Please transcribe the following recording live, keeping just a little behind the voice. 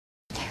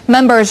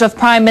Members of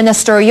Prime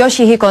Minister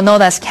Yoshihiko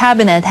Noda's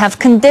cabinet have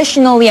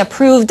conditionally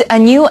approved a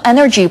new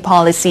energy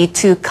policy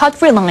to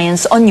cut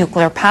reliance on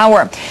nuclear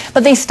power.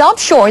 But they stopped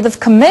short of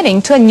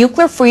committing to a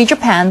nuclear-free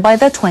Japan by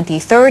the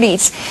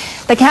 2030s.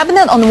 The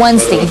cabinet on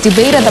Wednesday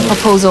debated the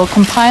proposal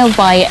compiled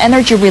by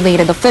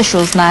energy-related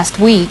officials last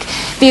week.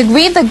 They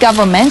agreed the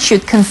government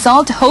should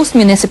consult host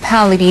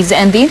municipalities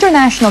and the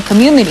international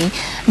community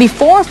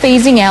before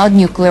phasing out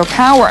nuclear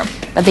power.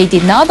 But they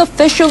did not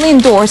officially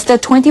endorse the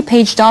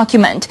 20-page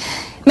document.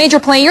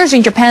 Major players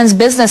in Japan's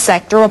business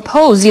sector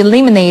oppose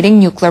eliminating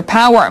nuclear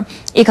power.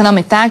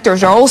 Economic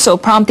factors are also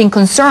prompting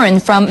concern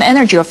from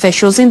energy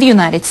officials in the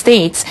United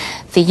States.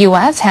 The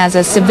U.S. has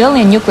a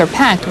civilian nuclear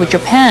pact with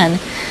Japan.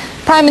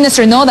 Prime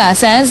Minister Noda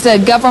says the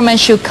government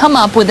should come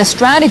up with a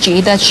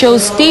strategy that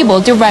shows stable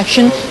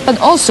direction but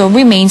also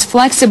remains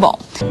flexible.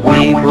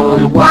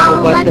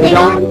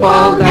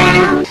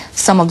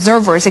 Some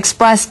observers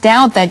express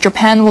doubt that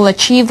Japan will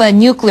achieve a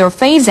nuclear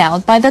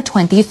phase-out by the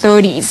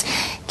 2030s.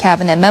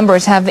 Cabinet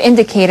members have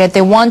indicated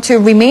they want to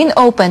remain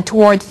open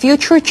toward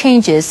future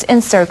changes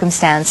in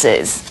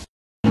circumstances.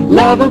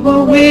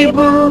 Lovable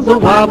weebles are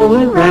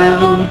wobbling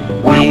around.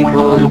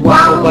 Weebles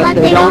wobble but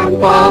they don't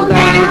fall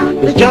down.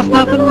 There's just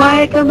nothing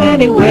like them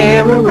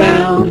anywhere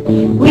around.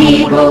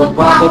 Weebles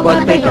wobble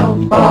but they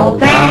don't fall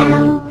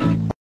down.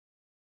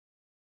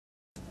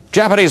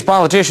 Japanese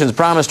politicians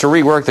promised to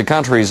rework the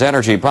country's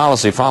energy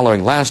policy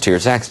following last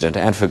year's accident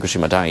at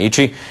Fukushima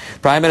Daiichi.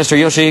 Prime Minister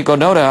Yoshihiko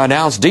Noda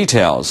announced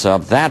details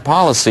of that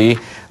policy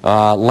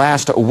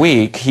last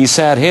week. He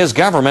said his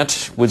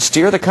government would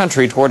steer the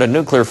country toward a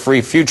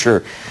nuclear-free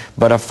future,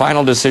 but a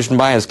final decision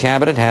by his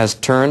cabinet has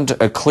turned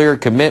a clear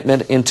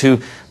commitment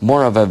into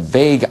more of a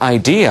vague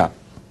idea.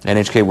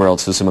 NHK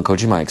World's Susuma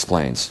Kojima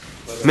explains.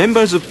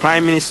 Members of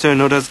Prime Minister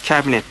Noda's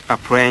cabinet are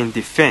playing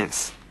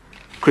defense.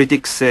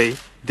 Critics say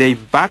they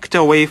backed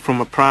away from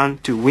a plan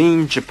to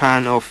wean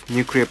Japan of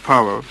nuclear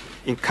power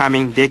in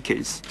coming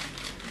decades.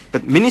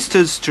 But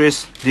ministers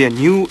stress their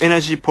new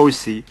energy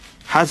policy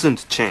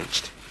hasn't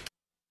changed.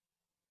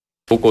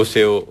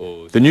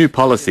 The new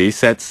policy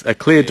sets a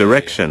clear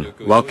direction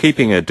while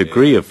keeping a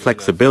degree of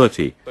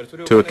flexibility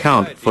to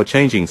account for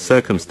changing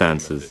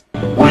circumstances.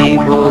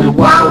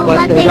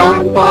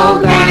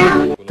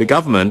 The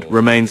government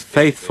remains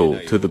faithful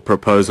to the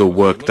proposal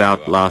worked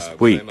out last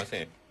week.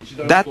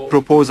 That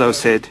proposal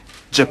said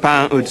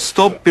Japan would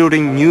stop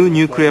building new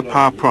nuclear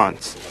power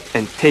plants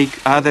and take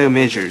other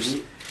measures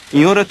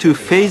in order to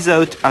phase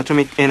out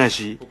atomic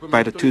energy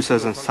by the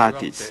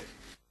 2030s.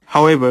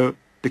 However,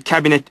 the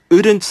cabinet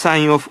wouldn't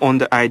sign off on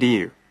the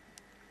idea.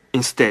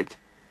 Instead,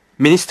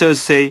 ministers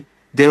say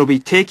they will be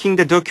taking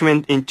the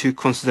document into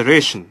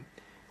consideration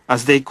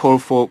as they call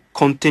for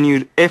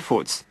continued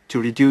efforts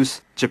to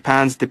reduce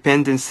Japan's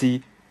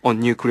dependency on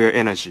nuclear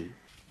energy.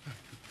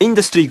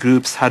 Industry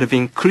groups had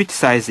been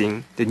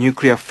criticizing the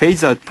nuclear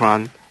phase-out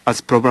plan as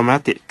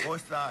problematic.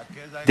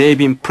 They've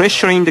been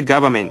pressuring the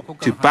government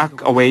to back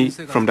away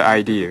from the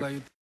idea.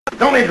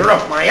 Don't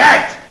interrupt my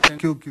act!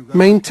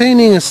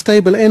 Maintaining a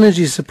stable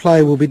energy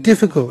supply will be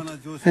difficult,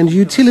 and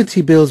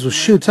utility bills will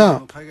shoot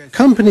up.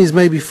 Companies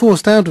may be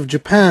forced out of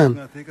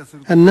Japan,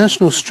 and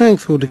national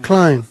strength will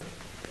decline.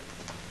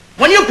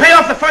 When you pay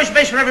off the first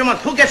baseman every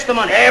month, who gets the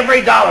money?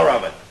 Every dollar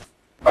of it.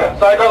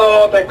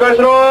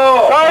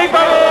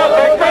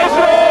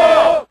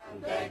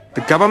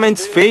 The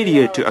government's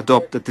failure to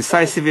adopt a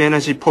decisive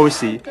energy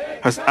policy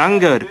has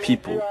angered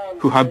people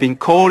who have been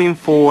calling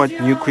for a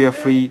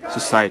nuclear-free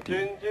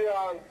society.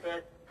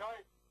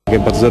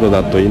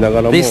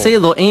 They say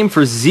they'll aim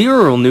for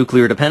zero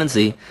nuclear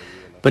dependency,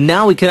 but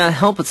now we cannot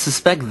help but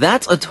suspect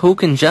that's a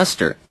token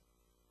gesture.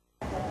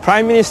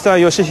 Prime Minister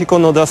Yoshihiko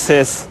Noda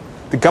says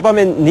the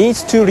government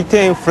needs to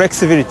retain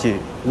flexibility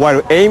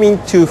while aiming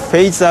to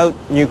phase out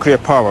nuclear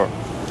power.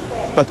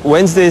 But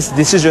Wednesday's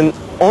decision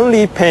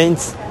only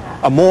paints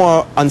a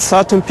more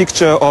uncertain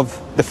picture of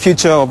the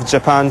future of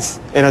Japan's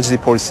energy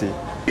policy.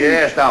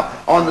 Yes, now,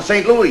 on the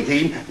St. Louis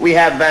team, we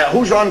have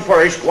who's on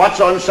first, what's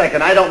on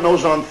second, I don't know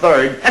who's on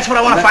third. That's what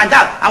I want to find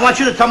out. I want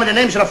you to tell me the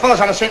names of the fellows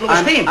on the St.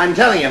 Louis team. I'm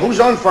telling you,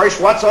 who's on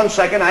first, what's on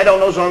second, I don't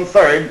know who's on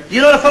third. Do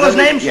you know the fellows'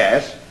 names?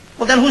 Yes.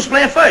 Well, then who's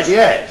playing first?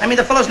 Yes. I mean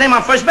the fellow's name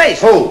on first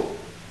base. Who?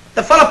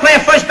 The fellow playing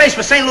first base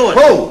for St. Louis.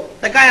 Who?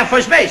 The guy on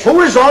first base.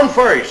 Who is on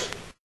first?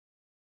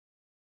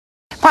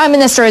 Prime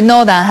Minister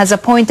Noda has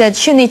appointed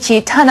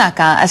Shunichi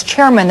Tanaka as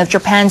chairman of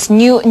Japan's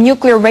new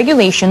Nuclear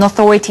Regulation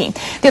Authority.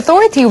 The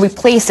authority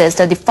replaces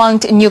the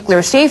defunct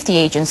Nuclear Safety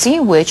Agency,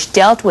 which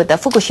dealt with the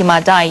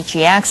Fukushima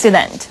Daiichi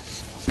accident.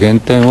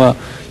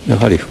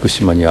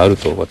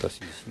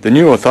 The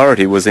new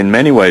authority was in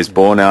many ways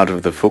born out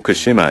of the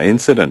Fukushima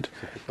incident.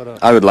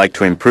 I would like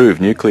to improve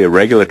nuclear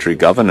regulatory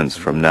governance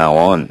from now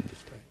on.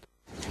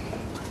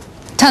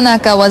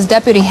 Tanaka was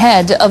deputy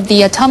head of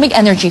the Atomic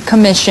Energy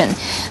Commission.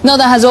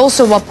 Noda has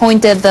also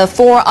appointed the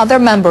 4 other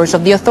members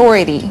of the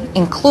authority,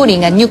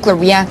 including a nuclear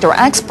reactor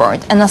expert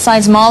and a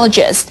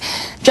seismologist.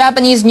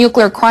 Japanese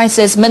Nuclear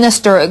Crisis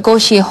Minister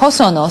Goshi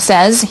Hosono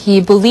says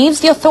he believes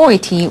the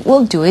authority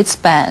will do its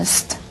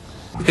best.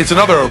 It's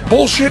another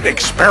bullshit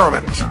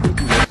experiment.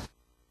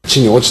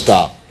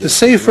 The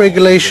safe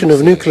regulation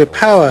of nuclear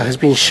power has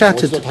been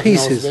shattered to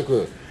pieces,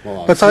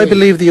 but I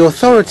believe the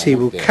authority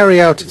will carry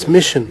out its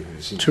mission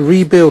to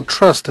rebuild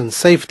trust and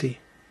safety.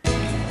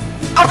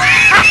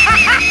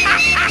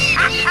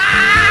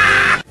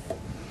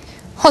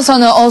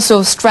 Hosono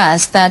also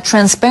stressed that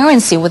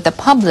transparency with the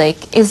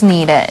public is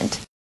needed.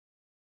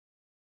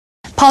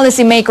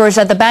 Policymakers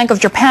at the Bank of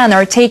Japan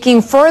are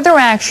taking further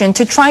action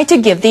to try to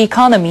give the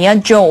economy a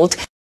jolt.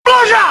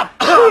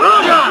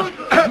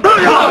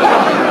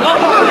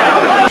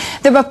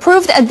 They've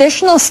approved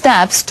additional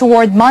steps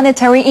toward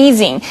monetary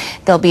easing.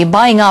 They'll be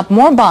buying up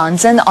more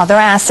bonds and other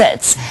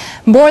assets.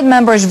 Board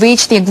members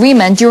reached the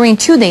agreement during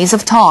 2 days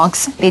of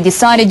talks. They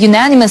decided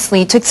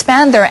unanimously to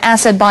expand their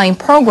asset buying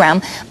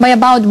program by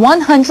about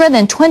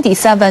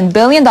 $127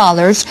 billion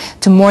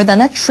to more than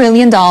 $1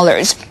 trillion.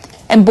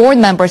 And board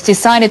members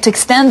decided to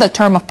extend the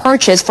term of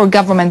purchase for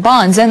government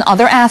bonds and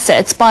other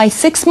assets by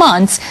 6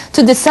 months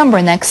to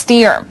December next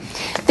year.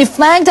 They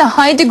flagged a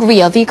high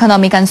degree of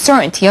economic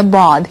uncertainty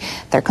abroad.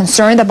 They're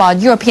concerned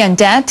about European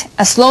debt,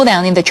 a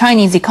slowdown in the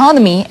Chinese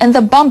economy, and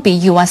the bumpy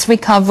U.S.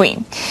 recovery.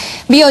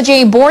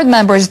 BOJ board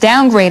members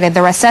downgraded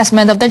their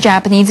assessment of the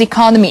Japanese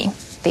economy.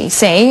 They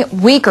say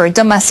weaker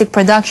domestic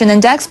production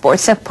and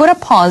exports have put a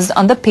pause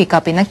on the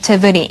pickup in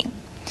activity.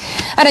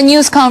 At a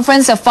news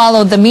conference that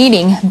followed the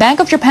meeting,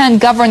 Bank of Japan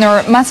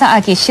Governor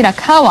Masaaki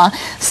Shirakawa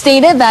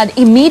stated that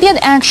immediate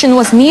action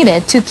was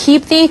needed to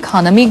keep the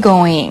economy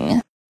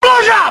going.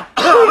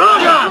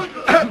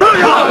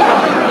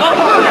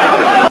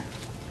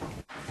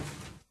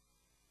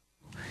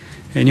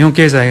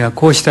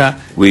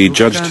 We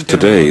judged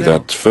today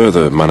that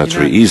further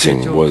monetary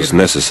easing was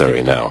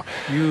necessary now.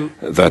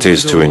 That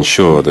is to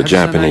ensure the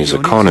Japanese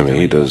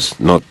economy does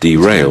not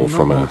derail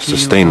from a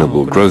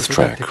sustainable growth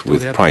track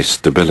with price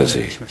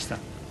stability.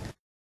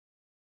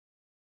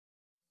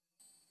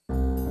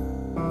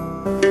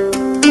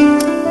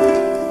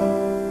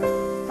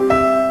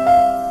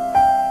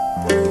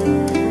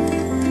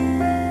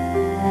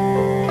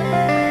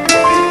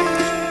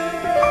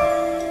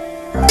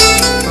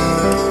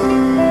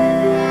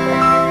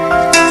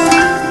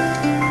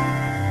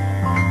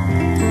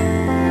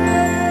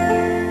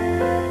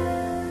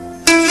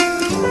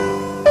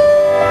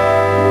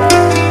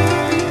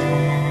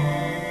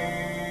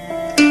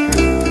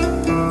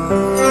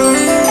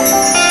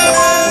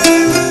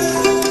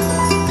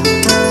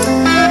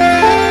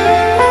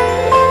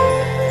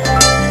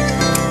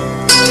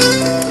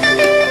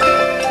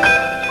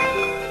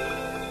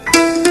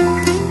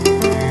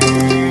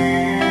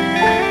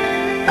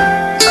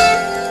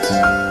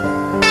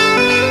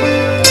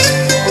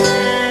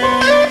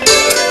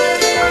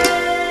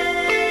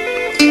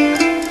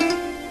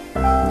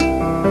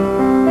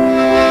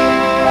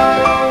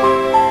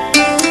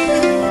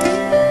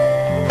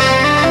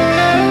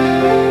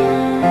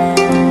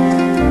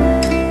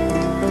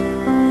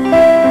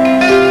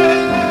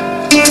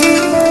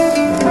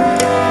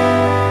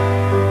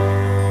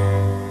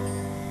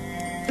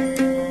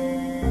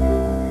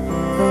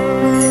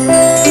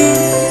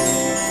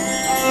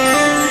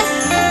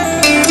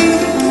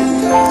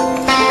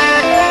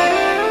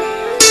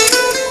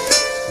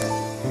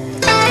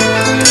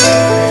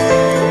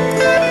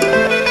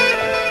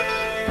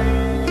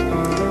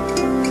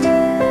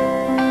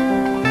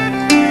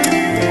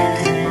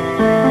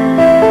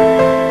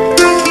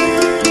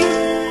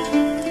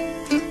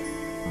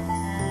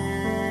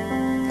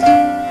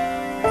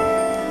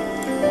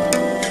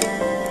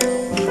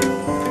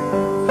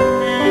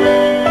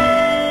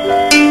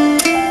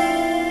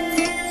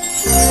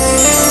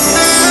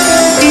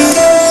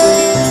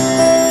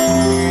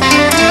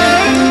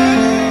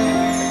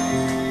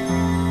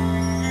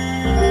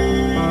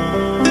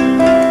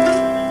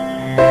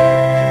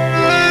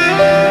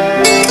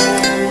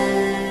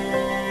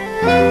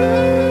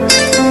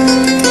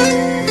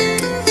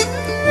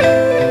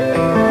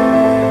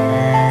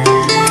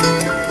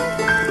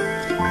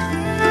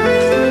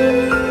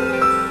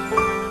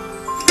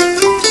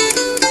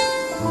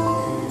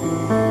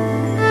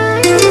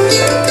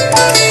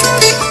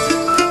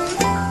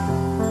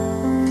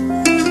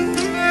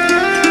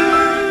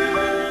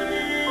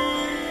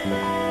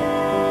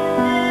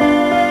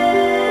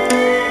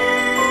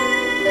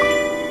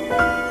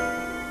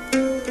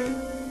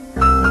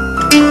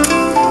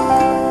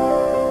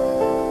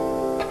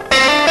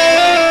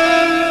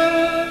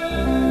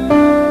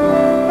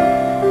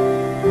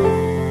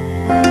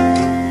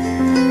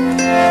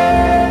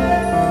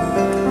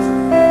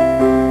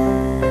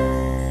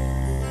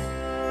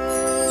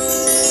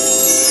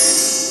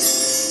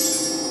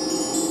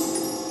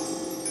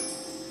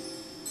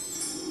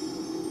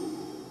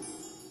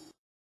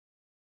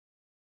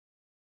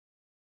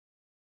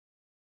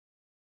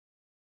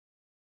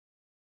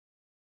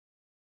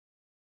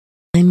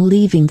 I'm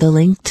leaving the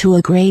link to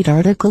a great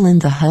article in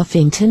the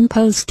Huffington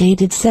Post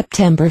dated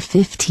September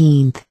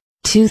 15th.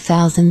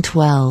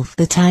 2012.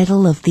 The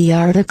title of the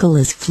article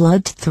is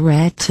Flood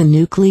Threat to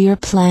Nuclear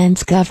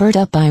Plants Covered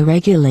Up by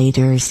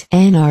Regulators.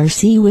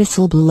 NRC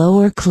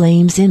whistleblower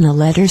claims in a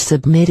letter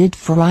submitted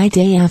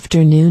Friday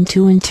afternoon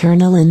to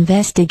internal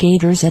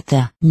investigators at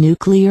the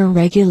Nuclear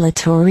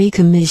Regulatory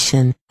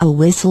Commission. A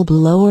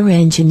whistleblower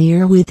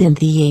engineer within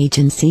the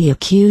agency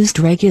accused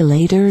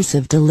regulators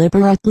of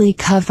deliberately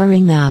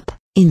covering up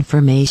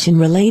information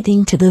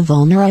relating to the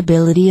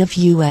vulnerability of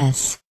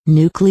U.S.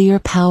 nuclear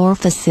power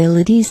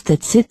facilities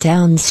that sit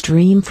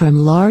downstream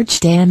from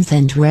large dams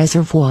and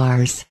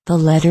reservoirs. The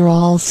letter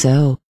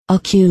also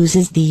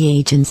accuses the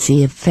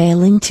agency of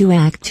failing to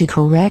act to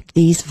correct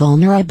these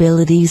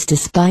vulnerabilities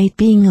despite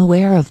being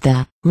aware of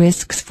the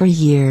risks for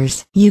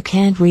years. You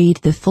can read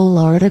the full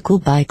article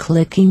by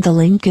clicking the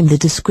link in the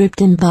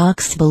description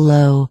box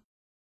below.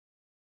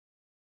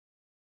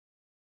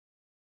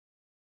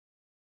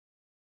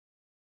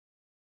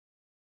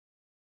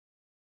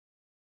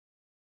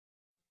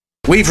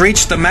 We've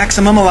reached the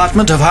maximum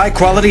allotment of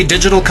high-quality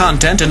digital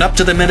content and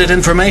up-to-the-minute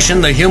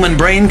information the human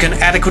brain can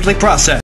adequately process.